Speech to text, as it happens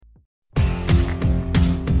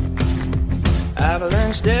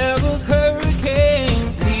Avalanche, Devils,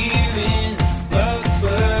 Hurricanes here in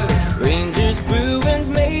Bucksburg. Rangers, Bruins,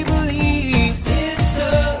 Maple Leafs, it's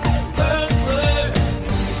a Bucksburg.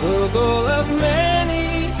 The goal of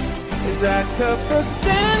many is that cup of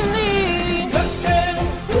Stanley.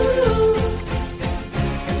 Bucktails, woo!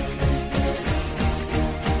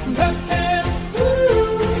 Bucktails,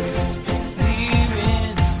 woo! Here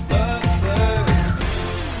in Bucksburg.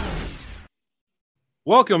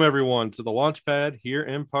 Welcome, everyone, to the Launchpad here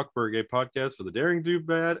in Puckburg, a podcast for the daring, do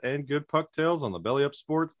bad, and good puck tales on the Belly Up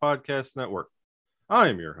Sports Podcast Network. I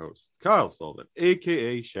am your host, Kyle Sullivan,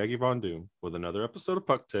 a.k.a. Shaggy Von Doom, with another episode of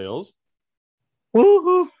Puck Tales.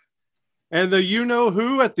 Woohoo! And the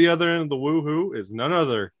you-know-who at the other end of the woohoo is none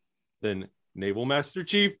other than Naval Master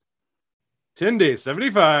Chief 10 Days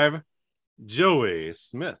 75, Joey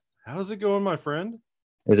Smith. How's it going, my friend?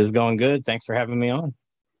 It is going good. Thanks for having me on.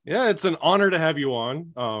 Yeah, it's an honor to have you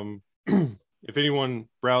on. If anyone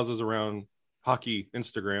browses around hockey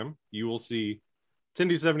Instagram, you will see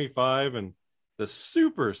 10D75 and the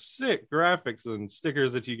super sick graphics and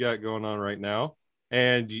stickers that you got going on right now.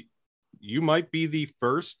 And you might be the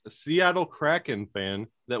first Seattle Kraken fan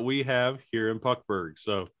that we have here in Puckburg.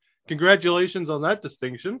 So congratulations on that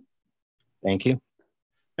distinction. Thank you.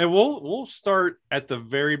 And we'll start at the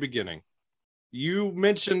very beginning. You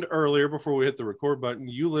mentioned earlier, before we hit the record button,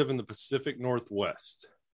 you live in the Pacific Northwest.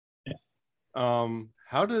 Yes.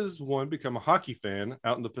 How does one become a hockey fan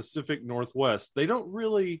out in the Pacific Northwest? They don't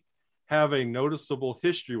really have a noticeable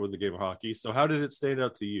history with the game of hockey. So how did it stand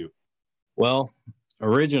out to you? Well,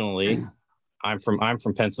 originally, I'm from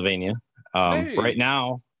Pennsylvania. Hey. Right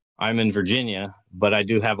now, I'm in Virginia, but I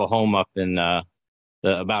do have a home up in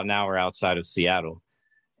about an hour outside of Seattle.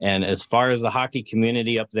 And as far as the hockey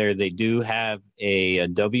community up there, they do have a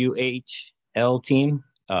WHL team,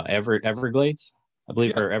 Everglades, I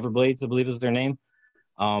believe, or Everblades, I believe is their name.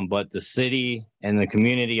 But the city and the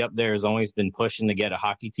community up there has always been pushing to get a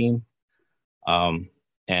hockey team.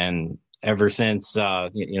 And ever since,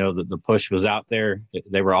 the push was out there,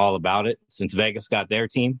 they were all about it. Since Vegas got their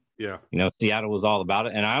team, Seattle was all about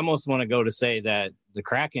it. And I almost want to go to say that the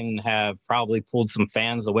Kraken have probably pulled some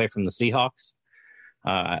fans away from the Seahawks.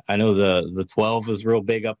 I know the 12 is real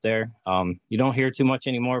big up there. You don't hear too much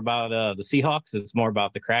anymore about the Seahawks. It's more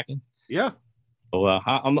about the Kraken. Yeah. So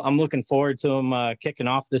I'm looking forward to them kicking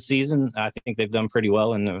off this season. I think they've done pretty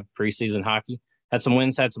well in the preseason hockey. Had some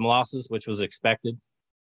wins, had some losses, which was expected.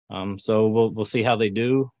 So we'll see how they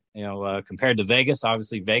do. Compared to Vegas,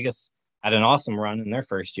 obviously Vegas had an awesome run in their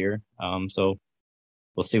first year. So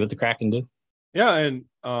we'll see what the Kraken do. Yeah, and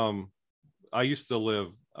I used to live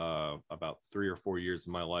about 3 or 4 years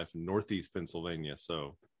of my life in Northeast Pennsylvania,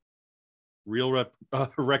 so real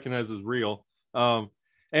recognizes real.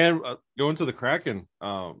 And going to the Kraken,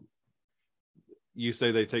 you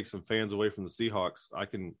say they take some fans away from the Seahawks. I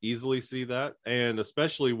can easily see that, and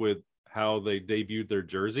especially with how they debuted their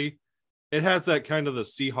jersey, it has that kind of the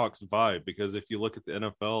Seahawks vibe, because if you look at the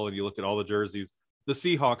NFL and you look at all the jerseys, the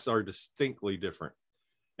Seahawks are distinctly different.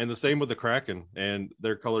 And the same with the Kraken and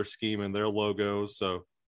their color scheme and their logo. So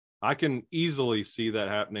I can easily see that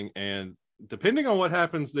happening. And depending on what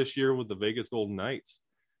happens this year with the Vegas Golden Knights,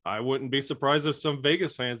 I wouldn't be surprised if some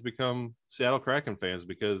Vegas fans become Seattle Kraken fans,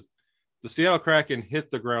 because the Seattle Kraken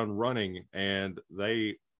hit the ground running, and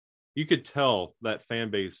you could tell that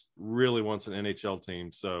fan base really wants an NHL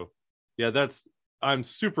team. So yeah, I'm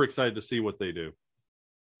super excited to see what they do.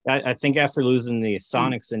 I think after losing the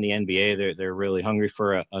Sonics in the NBA, they're really hungry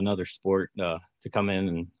for another sport to come in,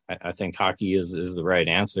 and I think hockey is the right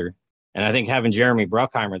answer. And I think having Jeremy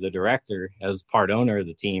Bruckheimer, the director, as part owner of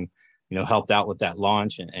the team, helped out with that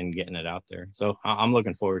launch and getting it out there. So I'm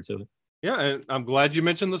looking forward to it. Yeah, and I'm glad you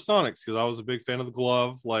mentioned the Sonics, because I was a big fan of the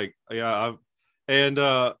glove.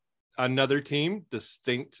 Another team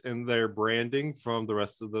distinct in their branding from the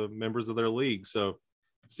rest of the members of their league. So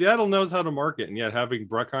Seattle knows how to market, and yet having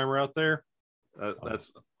Bruckheimer out there,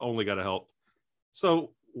 that's only got to help.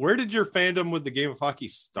 So where did your fandom with the game of hockey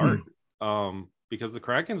start? Because the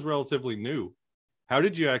Kraken's relatively new. How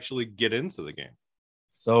did you actually get into the game?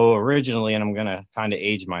 So originally, and I'm going to kind of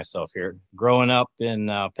age myself here, growing up in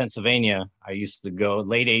Pennsylvania, I used to go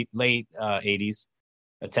late 80s,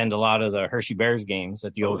 attend a lot of the Hershey Bears games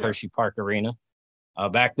at the old Hershey Park Arena.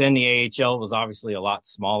 Back then, the AHL was obviously a lot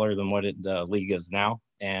smaller than what the league is now.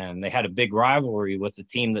 And they had a big rivalry with the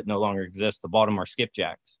team that no longer exists, the Baltimore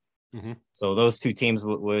Skipjacks. Mm-hmm. So those two teams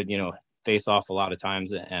would face off a lot of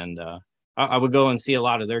times. And I would go and see a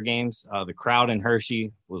lot of their games. The crowd in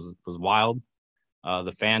Hershey was wild.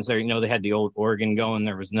 The fans there, they had the old organ going.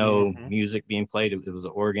 There was no music being played. It was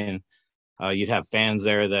an organ. You'd have fans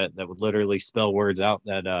there that would literally spell words out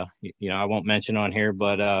that I won't mention on here,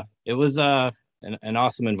 but it was an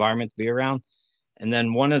awesome environment to be around. And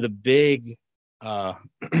then one of the big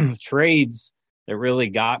trades that really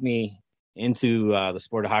got me into the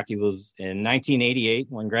sport of hockey was in 1988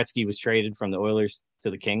 when Gretzky was traded from the Oilers to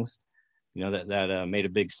the Kings. That made a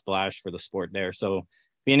big splash for the sport there. So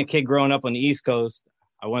being a kid growing up on the East Coast,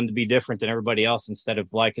 I wanted to be different than everybody else instead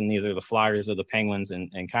of liking either the Flyers or the Penguins,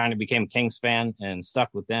 and kind of became a Kings fan and stuck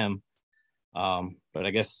with them. But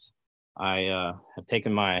I guess I have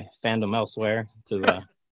taken my fandom elsewhere to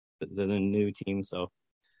the new team. So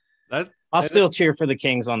I'll still cheer for the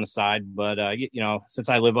Kings on the side. But, since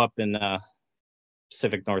I live up in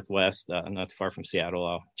Pacific Northwest, not too far from Seattle,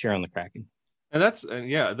 I'll cheer on the Kraken. And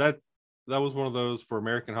that was one of those for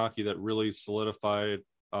American hockey that really solidified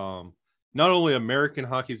not only American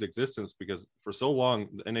hockey's existence, because for so long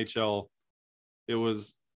the NHL it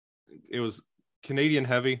was Canadian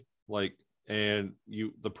heavy, and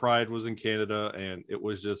the pride was in Canada, and it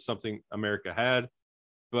was just something America had.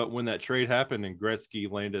 But when that trade happened and Gretzky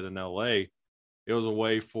landed in LA, it was a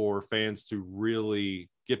way for fans to really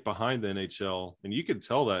get behind the NHL, and you could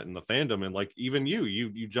tell that in the fandom. And even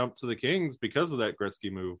you jumped to the Kings because of that Gretzky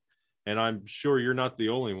move, and I'm sure you're not the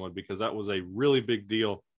only one, because that was a really big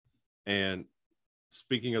deal. And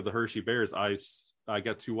speaking of the Hershey Bears, I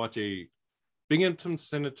got to watch a Binghamton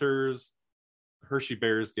Senators Hershey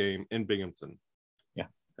Bears game in Binghamton. Yeah,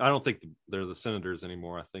 I don't think they're the Senators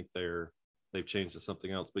anymore. I think they've changed to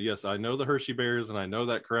something else. But yes, I know the Hershey Bears, and I know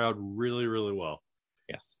that crowd really, really well.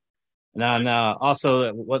 Yes. And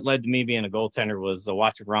also, what led to me being a goaltender was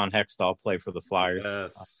watching Ron Hextall play for the Flyers.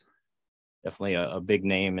 Yes, definitely a big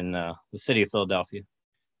name in the city of Philadelphia.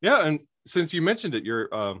 Yeah, and since you mentioned it, you're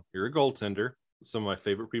a goaltender. Some of my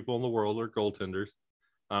favorite people in the world are goaltenders.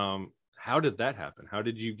 How did that happen? How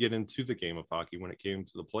did you get into the game of hockey when it came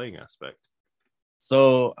to the playing aspect?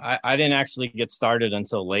 So I didn't actually get started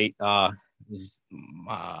until late. It was,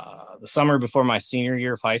 the summer before my senior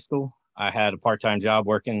year of high school. I had a part-time job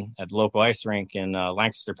working at the local ice rink in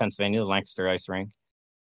Lancaster, Pennsylvania, the Lancaster Ice Rink.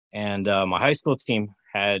 And my high school team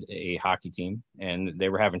had a hockey team, and they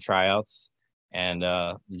were having tryouts. And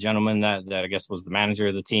the gentleman that I guess was the manager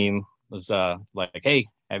of the team was like, "Hey,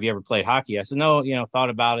 have you ever played hockey?" I said, "No, thought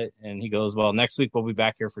about it." And he goes, "Well, next week we'll be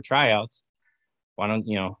back here for tryouts. Why don't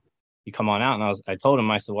you come on out?" And I told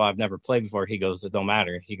him, I said, "Well, I've never played before." He goes, "It don't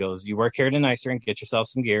matter." He goes, "You work here at an ice rink, get yourself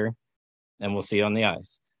some gear, and we'll see you on the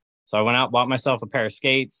ice." So I went out, bought myself a pair of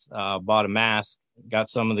skates, bought a mask, got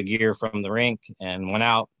some of the gear from the rink, and went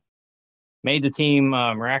out, made the team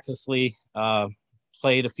miraculously.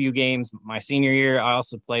 Played a few games my senior year. I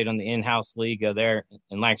also played on the in-house league there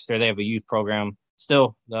in Lancaster. They have a youth program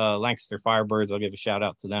still, the Lancaster Firebirds. I'll give a shout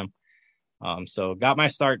out to them. So got my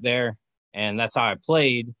start there, and that's how I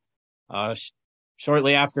played.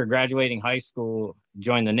 Shortly after graduating high school,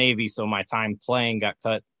 joined the Navy, so my time playing got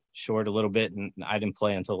cut short a little bit, and I didn't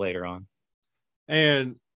play until later on.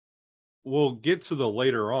 And we'll get to the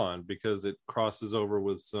later on because it crosses over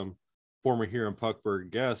with some former here in Puckburg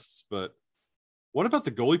guests, but what about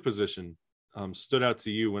the goalie position stood out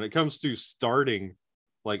to you when it comes to starting,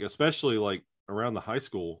 especially around the high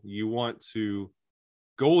school?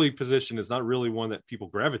 Goalie position is not really one that people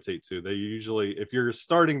gravitate to. They usually, if you're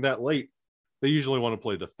starting that late, they usually want to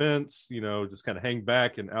play defense, just kind of hang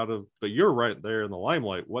back and but you're right there in the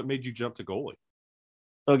limelight. What made you jump to goalie?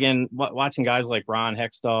 So again, watching guys like Ron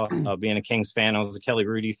Hextall, being a Kings fan, I was a Kelly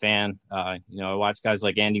Rudy fan. I watched guys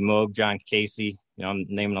like Andy Moog, John Casey. I'm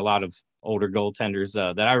naming a lot of older goaltenders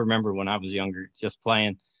that I remember when I was younger, just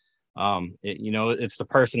playing. It's the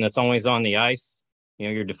person that's always on the ice.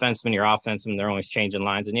 Your defenseman, your offenseman, they're always changing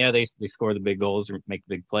lines. And yeah, they score the big goals or make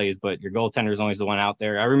big plays, but your goaltender is always the one out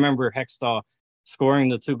there. I remember Hextall scoring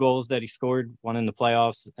the 2 goals that he scored, one in the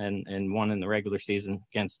playoffs and one in the regular season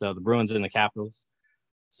against the Bruins and the Capitals.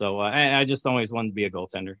 So I just always wanted to be a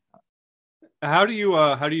goaltender. How do you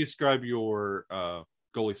describe your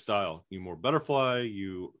goalie style? You more butterfly?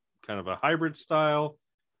 You kind of a hybrid style?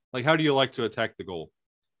 How do you like to attack the goal?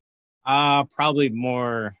 Probably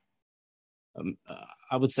more.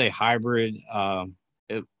 I would say hybrid. I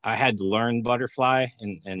had to learn butterfly,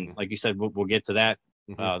 and like you said, we'll get to that.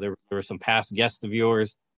 Mm-hmm. There were some past guests of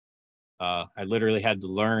yours. I literally had to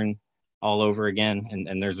learn all over again,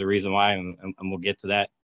 and there's a reason why, and we'll get to that.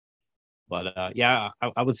 But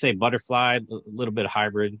I would say butterfly, a little bit of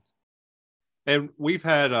hybrid. And we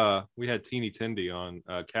had Teeny Tindy on.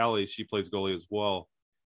 Callie, she plays goalie as well.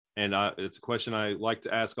 And it's a question I like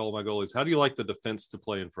to ask all of my goalies. How do you like the defense to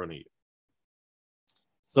play in front of you?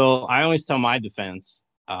 So I always tell my defense,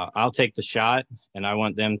 I'll take the shot, and I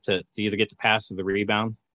want them to either get the pass or the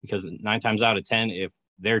rebound, because 9 times out of 10, if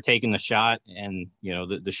they're taking the shot and, you know,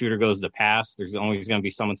 the shooter goes to pass, there's always going to be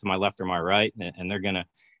someone to my left or my right, and they're going to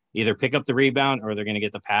either pick up the rebound or they're going to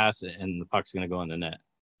get the pass, and the puck's going to go in the net.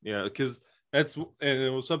 Yeah, because and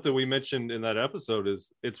it was something we mentioned in that episode,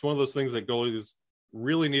 is it's one of those things that goalies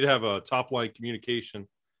really need to have a top line communication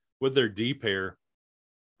with their D pair,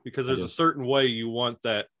 because there's a certain way you want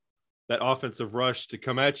that offensive rush to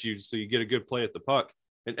come at you so you get a good play at the puck.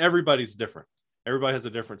 And everybody's different. Everybody has a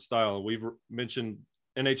different style. And we've mentioned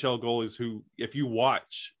NHL goalies who, if you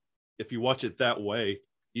watch it that way,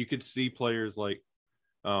 you could see players like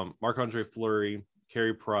Marc-Andre Fleury,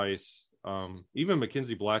 Carey Price, even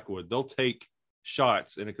Mackenzie Blackwood. They'll take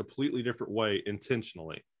shots in a completely different way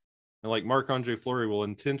intentionally. And like Marc-Andre Fleury will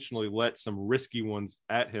intentionally let some risky ones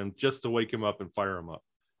at him just to wake him up and fire him up,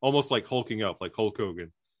 almost like hulking up, like Hulk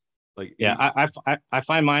Hogan. Like, yeah, I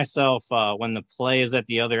find myself when the play is at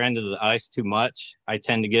the other end of the ice too much, I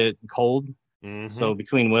tend to get cold. Mm-hmm. So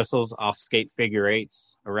between whistles, I'll skate figure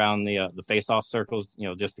eights around the face-off circles, you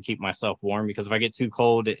know, just to keep myself warm. Because if I get too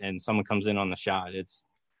cold and someone comes in on the shot, it's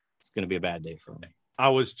going to be a bad day for me. I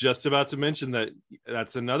was just about to mention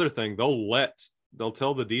that's another thing. They'll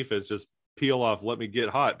tell the defense, just peel off, let me get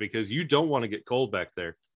hot, because you don't want to get cold back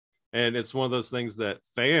there. And it's one of those things that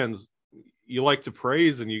fans, you like to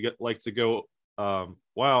praise, and you like to go, wow,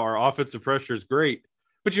 our offensive pressure is great.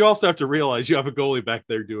 But you also have to realize you have a goalie back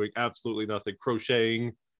there doing absolutely nothing,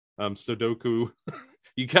 crocheting, Sudoku.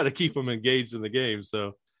 You got to keep them engaged in the game.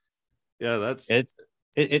 So, yeah,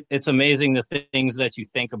 it's amazing the things that you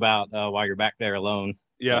think about while you're back there alone.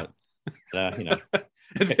 Yeah, but, you know.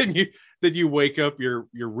 And then you wake up, you're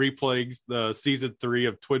replaying the season 3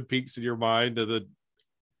 of Twin Peaks in your mind, and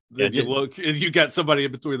then you look and you got somebody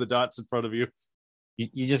in between the dots in front of you.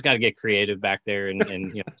 You just got to get creative back there and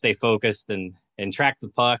you know, stay focused and track the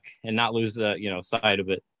puck and not lose the, you know, side of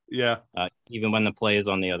it. Yeah. Even when the play is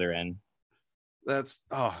on the other end.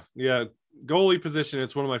 Goalie position.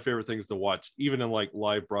 It's one of my favorite things to watch, even in like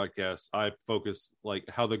live broadcasts. I focus like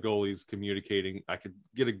how the goalie's communicating. I could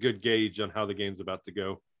get a good gauge on how the game's about to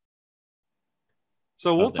go.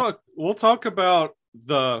 So we'll talk about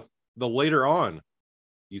the later on.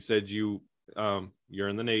 You said you're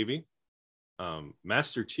in the Navy,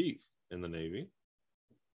 Master Chief in the Navy.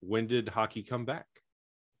 When did hockey come back?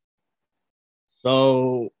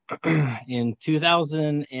 So in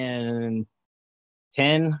 2010,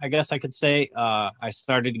 I guess I could say, I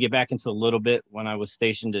started to get back into a little bit when I was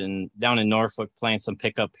stationed down in Norfolk, playing some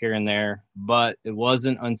pickup here and there. But it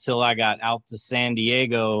wasn't until I got out to San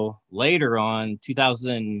Diego later on,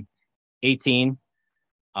 2018.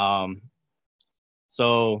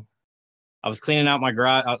 So I was cleaning out my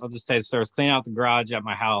garage. I'll just tell you the story. I was cleaning out the garage at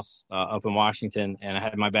my house up in Washington, and I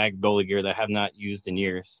had my bag of goalie gear that I have not used in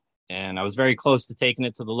years. And I was very close to taking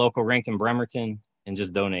it to the local rink in Bremerton and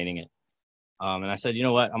just donating it. And I said, you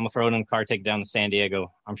know what? I'm going to throw it in the car, take it down to San Diego.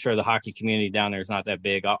 I'm sure the hockey community down there is not that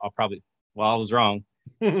big. I was wrong.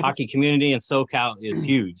 Hockey community in SoCal is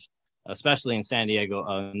huge, especially in San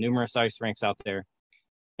Diego. Numerous ice rinks out there.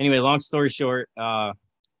 Anyway, long story short, I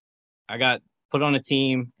got put on a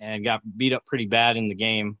team and got beat up pretty bad in the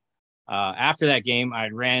game. After that game, I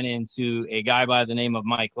ran into a guy by the name of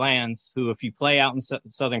Mike Lands, who, if you play out in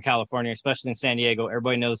Southern California, especially in San Diego,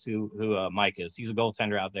 everybody knows who Mike is. He's a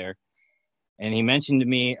goaltender out there. And he mentioned to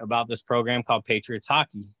me about this program called Patriots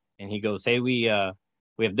Hockey. And he goes, hey, we have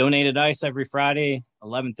donated ice every Friday,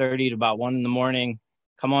 11:30 to about 1 a.m.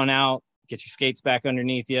 Come on out, get your skates back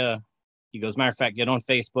underneath you. He goes, matter of fact, get on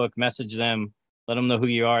Facebook, message them, let them know who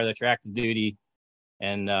you are, that you're active duty,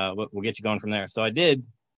 and we'll get you going from there. So I did.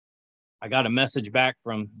 I got a message back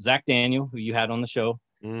from Zach Daniel, who you had on the show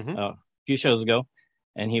a few shows ago.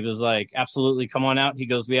 And he was like, absolutely, come on out. He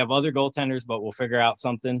goes, we have other goaltenders, but we'll figure out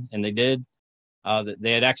something. And they did.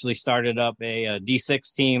 They had actually started up a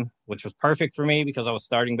D6 team, which was perfect for me because I was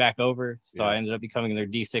starting back over. So I ended up becoming their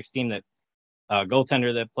D6 team, that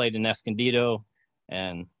goaltender that played in Escondido.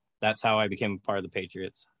 And that's how I became a part of the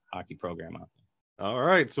Patriots hockey program out there. All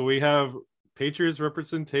right. So we have Patriots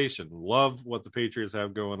representation. Love what the Patriots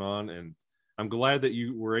have going on. And I'm glad that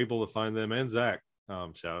you were able to find them, and Zach.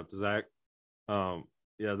 Shout out to Zach.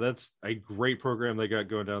 Yeah, that's a great program they got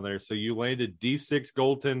going down there. So you landed D6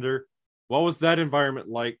 goaltender. What was that environment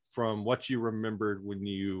like from what you remembered when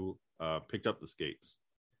you picked up the skates?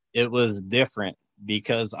 It was different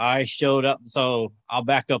because I showed up. So I'll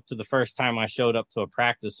back up to the first time I showed up to a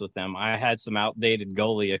practice with them. I had some outdated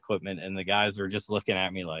goalie equipment, and the guys were just looking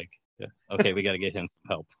at me like, okay, we got to get him some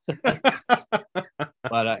help.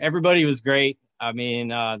 But everybody was great. I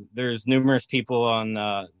mean, there's numerous people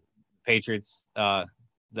on Patriots that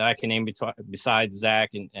I can name besides Zach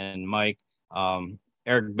and Mike.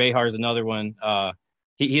 Eric Behar is another one.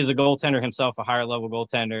 He's a goaltender himself, a higher level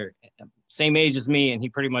goaltender, same age as me, and he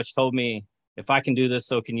pretty much told me, if I can do this,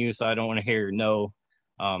 so can you. So I don't want to hear no.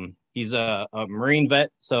 He's a Marine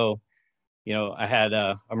vet, so I had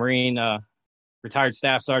a Marine retired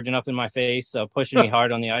staff sergeant up in my face, pushing me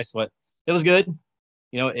hard on the ice. But it was good.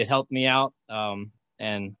 It helped me out,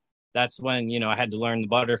 and that's when I had to learn the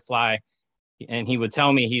butterfly. And he would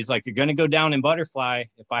tell me, he's like, "You're going to go down in butterfly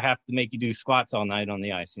if I have to make you do squats all night on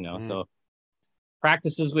the ice." So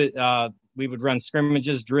practices with we would run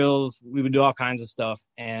scrimmages, drills, we would do all kinds of stuff.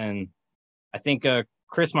 And I think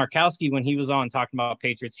Chris Markowski, when he was on talking about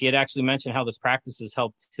Patriots, he had actually mentioned how this practices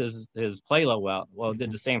helped his play level out. Well, it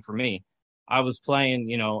did the same for me. I was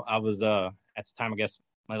playing, I was at the time, I guess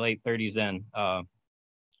my late 30s then,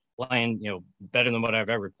 playing, better than what I've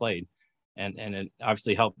ever played. And it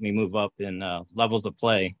obviously helped me move up in levels of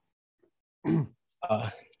play. And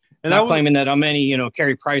not claiming that I'm any,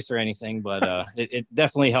 Carey Price or anything, but it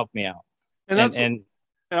definitely helped me out. And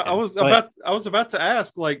I was about to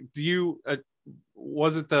ask, like, do you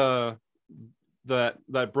was it that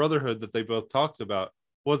brotherhood that they both talked about?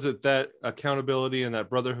 Was it that accountability and that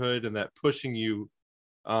brotherhood and that pushing you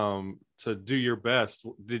to do your best?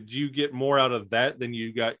 Did you get more out of that than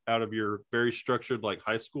you got out of your very structured, like,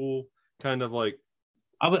 high school kind of like?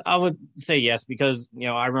 I would say yes, because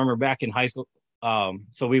I remember back in high school,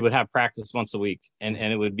 so we would have practice once a week, and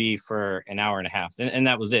it would be for an hour and a half, and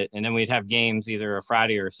that was it. And then we'd have games either a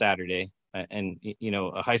Friday or a Saturday, and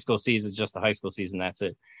a high school season is just a high school season. That's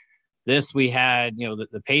it. This, we had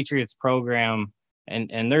the Patriots program,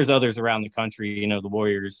 and there's others around the country, the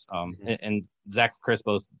Warriors, and Zach and Chris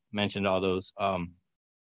both mentioned all those.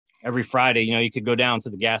 Every Friday, you could go down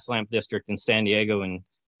to the Gas Lamp District in San Diego and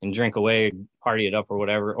drink away, party it up or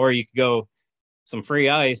whatever. Or you could go some free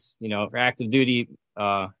ice, for active duty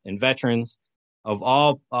and veterans of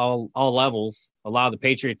all levels. A lot of the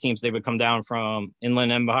Patriot teams, they would come down from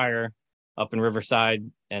Inland Empire up in Riverside,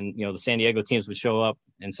 and, the San Diego teams would show up.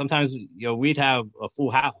 And sometimes, we'd have a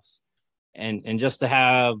full house. And just to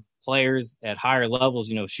have players at higher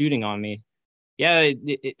levels, shooting on me, at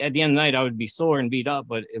the end of the night, I would be sore and beat up,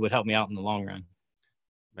 but it would help me out in the long run.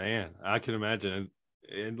 Man, I can imagine.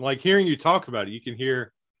 And like hearing you talk about it, you can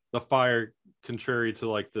hear the fire contrary to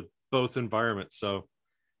like the both environments. So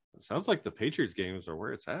it sounds like the Patriots games are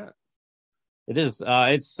where it's at. It is.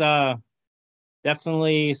 It's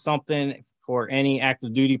definitely something for any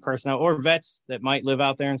active duty personnel or vets that might live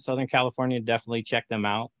out there in Southern California. Definitely check them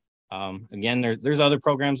out. Again, there's other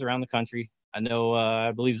programs around the country. I know,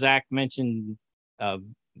 I believe Zach mentioned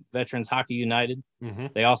Veterans Hockey United. Mm-hmm.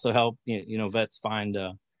 They also help, vets find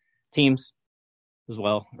teams as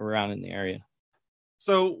well around in the area.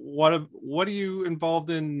 So what are you involved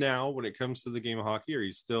in now when it comes to the game of hockey? Are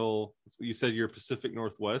you still, you said you're Pacific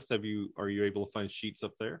Northwest. Are you able to find sheets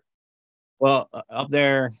up there? Well, up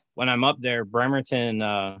there, when I'm up there,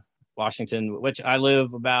 Bremerton, Washington, which I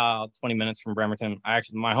live about 20 minutes from Bremerton.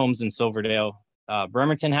 My home's in Silverdale.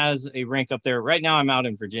 Bremerton has a rink up there. Right now I'm out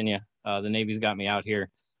in Virginia. The Navy's got me out here.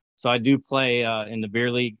 So I do play in the beer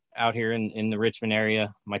league out here in the Richmond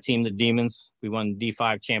area. My team, the Demons, we won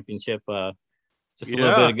D5 championship just a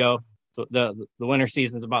little bit ago. So the winter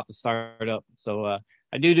season's about to start up. So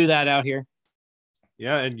I do that out here.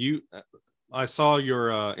 Yeah, and I saw your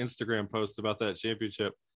Instagram post about that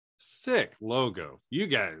championship. Sick logo. You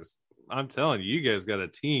guys, I'm telling you, you guys got a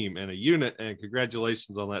team and a unit, and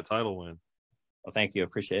congratulations on that title win. Well, thank you.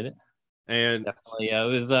 Appreciate it. And definitely,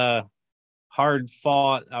 it was a hard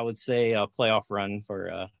fought, I would say, a playoff run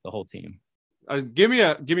for the whole team. Give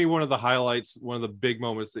me one of the highlights, one of the big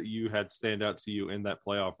moments that you had stand out to you in that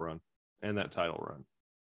playoff run and that title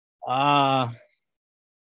run.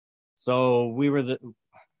 So we were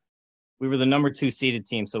the number 2 seeded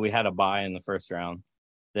team, so we had a bye in the first round.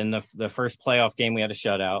 Then the first playoff game, we had a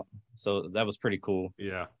shutout, so that was pretty cool.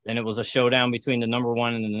 Yeah. Then it was a showdown between the number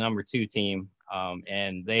 1 and the number 2 team,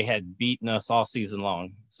 and they had beaten us all season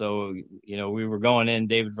long. So, we were going in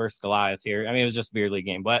David versus Goliath here. I mean, it was just a beer league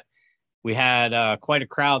game, but we had quite a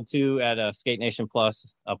crowd, too, at Skate Nation Plus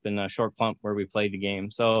up in Short Plump where we played the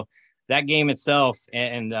game. So that game itself,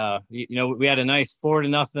 and, we had a nice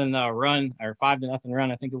 4-0 run, or 5-0 run,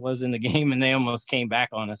 I think it was, in the game, and they almost came back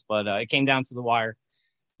on us, but it came down to the wire.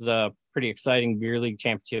 It was a pretty exciting beer league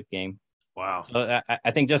championship game. Wow. So I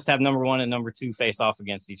think just have number 1 and number 2 face off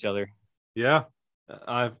against each other. Yeah.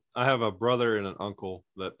 I have a brother and an uncle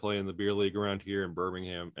that play in the beer league around here in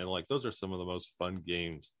Birmingham, and like those are some of the most fun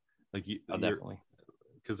games. Like definitely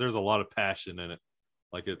because there's a lot of passion in it.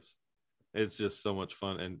 Like it's just so much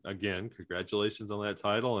fun. And again, congratulations on that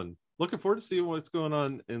title, and looking forward to seeing what's going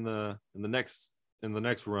on in the next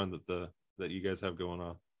run that you guys have going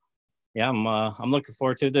on. Yeah, I'm looking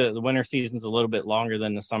forward to the winter season's a little bit longer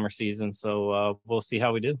than the summer season, so we'll see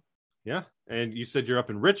how we do. Yeah, and you said you're up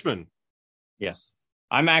in Richmond. Yes,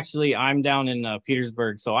 I'm down in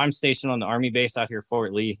Petersburg, so I'm stationed on the Army base out here,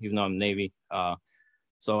 Fort Lee, even though I'm Navy.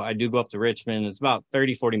 So I do go up to Richmond. It's about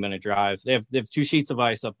 30-40 minute drive. They have 2 sheets of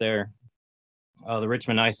ice up there, the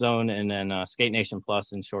Richmond Ice Zone, and then Skate Nation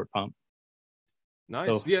Plus and Short Pump.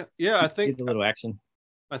 Nice. So, yeah. I think a little action.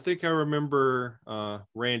 I think I remember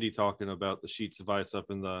Randy talking about the sheets of ice up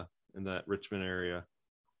in that Richmond area.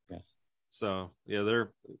 Yes. So yeah,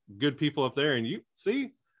 they're good people up there, and you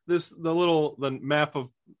see the map of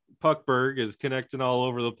Puckburg is connecting all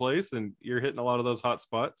over the place, and you're hitting a lot of those hot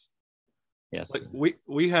spots. Yes. Like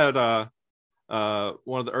we had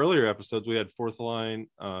one of the earlier episodes, we had Fourth Line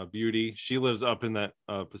Beauty. She lives up in that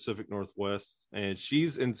Pacific Northwest, and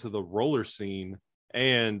she's into the roller scene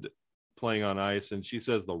and playing on ice, and she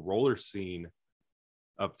says the roller scene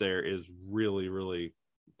up there is really, really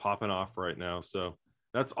popping off right now. So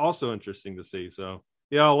that's also interesting to see. So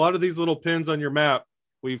yeah, a lot of these little pins on your map,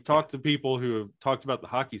 we've talked to people who have talked about the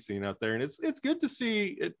hockey scene out there, and it's good to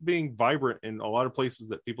see it being vibrant in a lot of places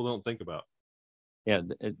that people don't think about. Yeah,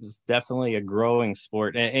 it's definitely a growing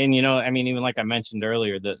sport. And you know, I mean, even like I mentioned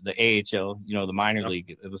earlier, the AHL, you know, the minor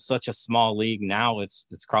league, it was such a small league. Now it's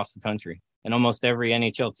across the country, and almost every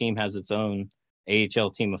NHL team has its own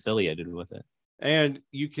AHL team affiliated with it. And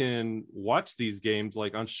you can watch these games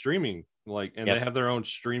like on streaming, and Yes. they have their own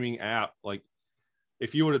streaming app. Like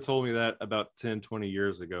if you would have told me that about 10, 20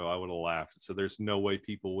 years ago, I would have laughed. So there's no way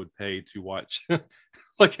people would pay to watch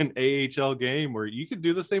like an AHL game, where you could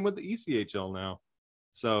do the same with the ECHL now.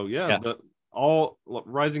 So yeah. All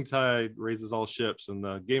rising tide raises all ships, and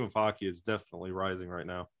the game of hockey is definitely rising right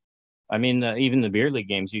now. I mean, even the beer league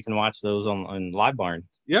games, you can watch those on Live Barn.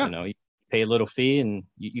 Yeah. You know, you pay a little fee, and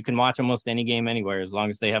you can watch almost any game anywhere as long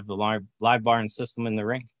as they have the Live Barn system in the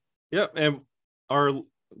rink. Yeah, and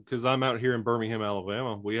because I'm out here in Birmingham,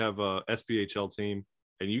 Alabama, we have a SPHL team,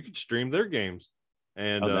 and you can stream their games.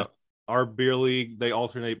 And our beer league, they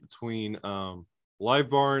alternate between Live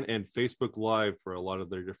Barn and Facebook Live for a lot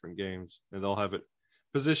of their different games, and they'll have it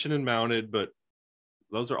positioned and mounted, but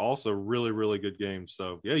those are also really, really good games.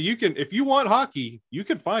 So yeah, you can, if you want hockey, you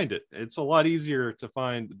can find it. It's a lot easier to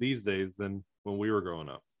find these days than when we were growing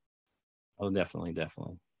up. Oh, definitely.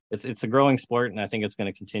 It's a growing sport, and I think it's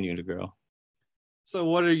going to continue to grow. So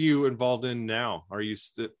what are you involved in now? Are you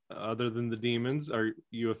other than the Demons, are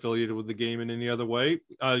you affiliated with the game in any other way?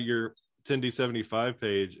 Your 10D75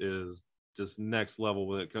 page is just next level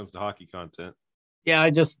when it comes to hockey content. Yeah,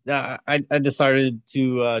 I just I decided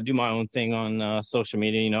to do my own thing on social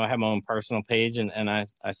media. You know, I have my own personal page, and I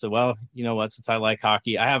said, well, you know what, since I like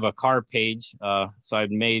hockey, I have a car page. So I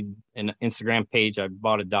made an Instagram page. I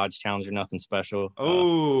bought a Dodge Challenger, nothing special.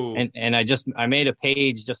 And I made a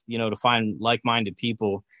page just, you know, to find like-minded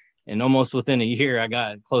people. And almost within a year, I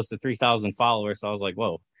got close to 3,000 followers. So I was like,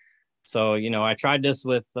 whoa. So, you know, I tried this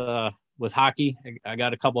with hockey. I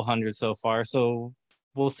got a couple hundred so far. So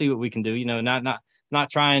we'll see what we can do. You know, not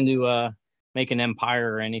trying to make an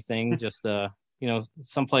empire or anything, just you know,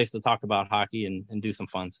 some place to talk about hockey and do some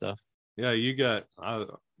fun stuff. Yeah, you got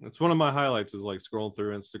it's one of my highlights is like scrolling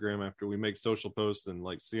through Instagram after we make social posts and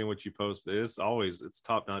like seeing what you post. It's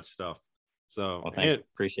top-notch stuff. So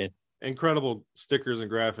appreciate it. Incredible stickers and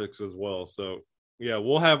graphics as well. So yeah,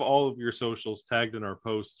 we'll have all of your socials tagged in our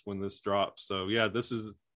posts when this drops. So yeah, this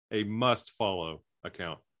is a must follow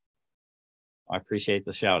account. I appreciate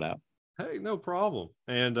the shout out. Hey, no problem.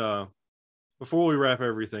 And before we wrap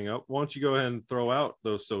everything up, why don't you go ahead and throw out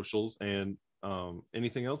those socials and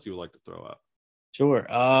anything else you would like to throw out? Sure.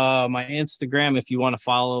 My Instagram, if you want to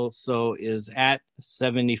follow, so is at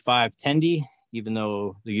 75tendy, even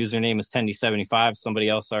though the username is Tendy75. Somebody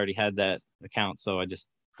else already had that account, so I just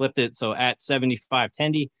flipped it. So at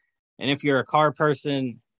 75tendy. And if you're a car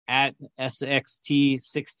person, at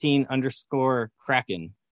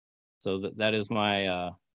SXT16_Kraken. So that is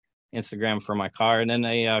my Instagram for my car. And then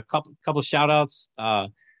a couple shout outs.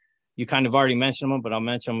 You kind of already mentioned them, but I'll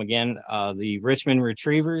mention them again. The Richmond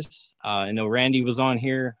Retrievers. I know Randy was on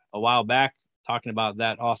here a while back talking about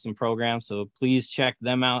that awesome program. So please check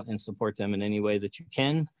them out and support them in any way that you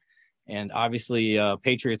can. And obviously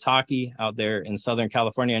Patriots Hockey out there in Southern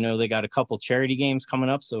California. I know they got a couple charity games coming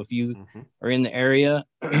up. So if you are in the area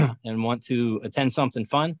and want to attend something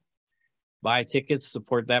fun, buy tickets,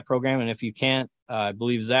 support that program. And if you can't, I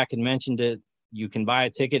believe Zach had mentioned it, you can buy a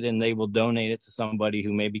ticket and they will donate it to somebody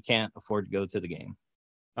who maybe can't afford to go to the game.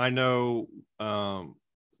 I know,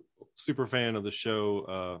 super fan of the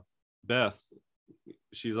show, Beth.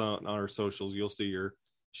 She's on our socials. You'll see her.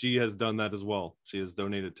 She has done that as well. She has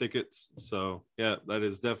donated tickets. So yeah, that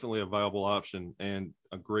is definitely a viable option and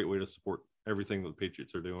a great way to support everything that the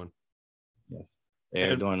Patriots are doing. Yes,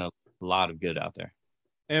 they're doing a lot of good out there.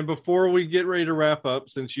 And before we get ready to wrap up,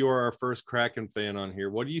 since you are our first Kraken fan on here,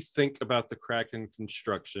 what do you think about the Kraken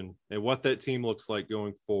construction and what that team looks like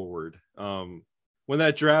going forward? When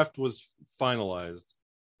that draft was finalized,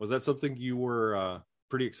 was that something you were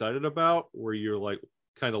pretty excited about? Were you like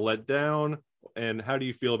kind of let down? And how do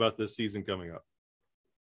you feel about this season coming up?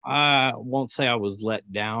 I won't say I was let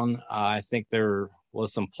down. I think there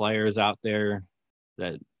was some players out there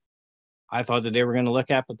that I thought that they were going to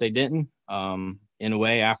look at, but they didn't. In a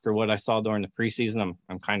way, after what I saw during the preseason,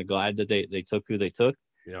 I'm kind of glad that they took who they took.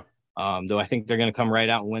 Yeah. Though I think they're going to come right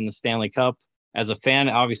out and win the Stanley Cup. As a fan,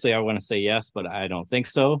 obviously, I want to say yes, but I don't think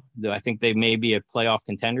so. Though I think they may be a playoff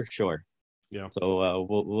contender, sure. Yeah. So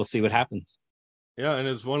we'll see what happens. Yeah, and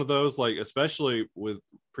it's one of those, like, especially with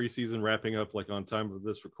preseason wrapping up, like on time of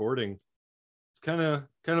this recording, it's kind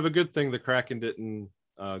of a good thing the Kraken didn't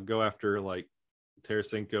go after like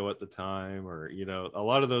Tarasenko at the time, or a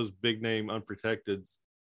lot of those big name unprotecteds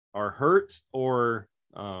are hurt or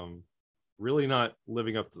really not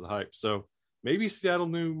living up to the hype. So maybe Seattle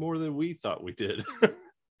knew more than we thought we did.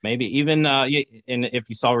 Maybe even and if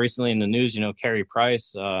you saw recently in the news, Carey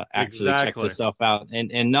Price actually checked himself out,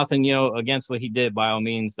 and nothing, against what he did. By all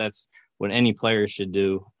means, that's what any player should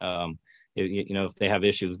do. If they have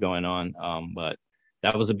issues going on, but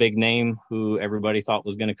that was a big name who everybody thought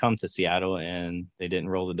was going to come to Seattle, and they didn't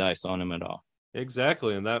roll the dice on him at all.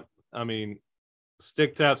 Exactly, and that, I mean,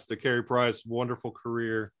 stick taps to Carey Price, wonderful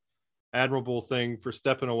career, admirable thing for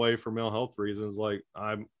stepping away for mental health reasons. Like,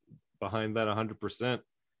 I'm behind that 100%.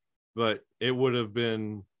 But it would have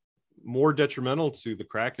been more detrimental to the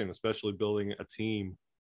Kraken, especially building a team,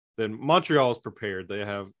 than Montreal is prepared. They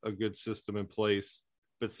have a good system in place,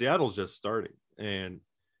 but Seattle's just starting. And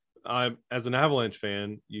as an Avalanche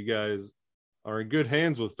fan, you guys are in good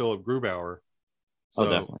hands with Philip Grubauer. So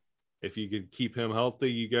definitely. If you could keep him healthy,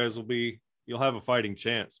 you guys you'll have a fighting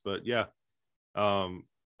chance. But yeah, I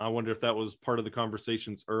wonder if that was part of the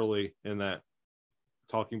conversations early in that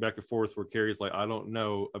talking back and forth where Carey's like, I don't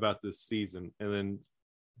know about this season. And then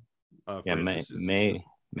may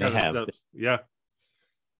have. Yeah.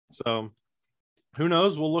 So who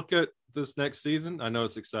knows? We'll look at this next season. I know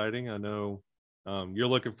it's exciting. I know you're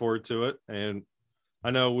looking forward to it. And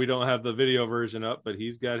I know we don't have the video version up, but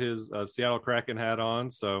he's got his Seattle Kraken hat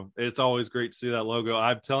on. So it's always great to see that logo.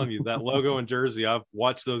 I'm telling you, that logo and jersey, I've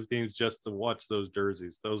watched those games just to watch those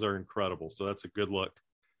jerseys. Those are incredible. So that's a good look.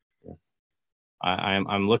 Yes.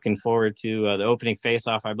 I'm looking forward to the opening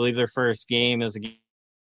face-off. I believe their first game is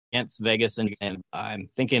against Vegas, and I'm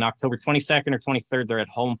thinking October 22nd or 23rd. They're at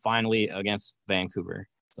home finally against Vancouver.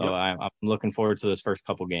 So yep. I'm looking forward to those first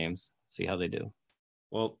couple games, see how they do.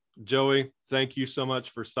 Well, Joey, thank you so much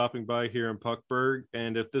for stopping by here in Puckburg.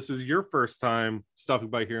 And if this is your first time stopping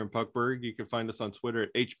by here in Puckburg, you can find us on Twitter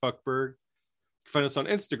at HPuckburg. You can find us on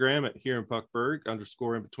Instagram at here in Puckburg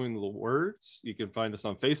 _ in between the words. You can find us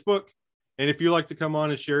on Facebook. And if you'd like to come on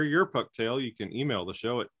and share your puck tale, you can email the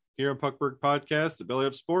show at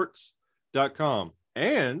hereinpuckburgpodcast@bellyupsports.com.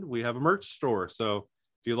 And we have a merch store. So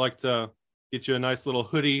if you'd like to get you a nice little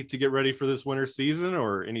hoodie to get ready for this winter season,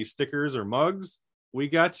 or any stickers or mugs, we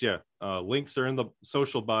got you. Links are in the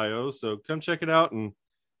social bio. So come check it out and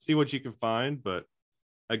see what you can find. But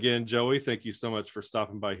again, Joey, thank you so much for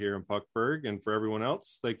stopping by here in Puckburg. And for everyone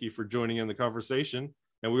else, thank you for joining in the conversation.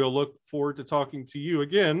 And we will look forward to talking to you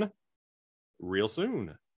again real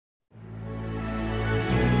soon.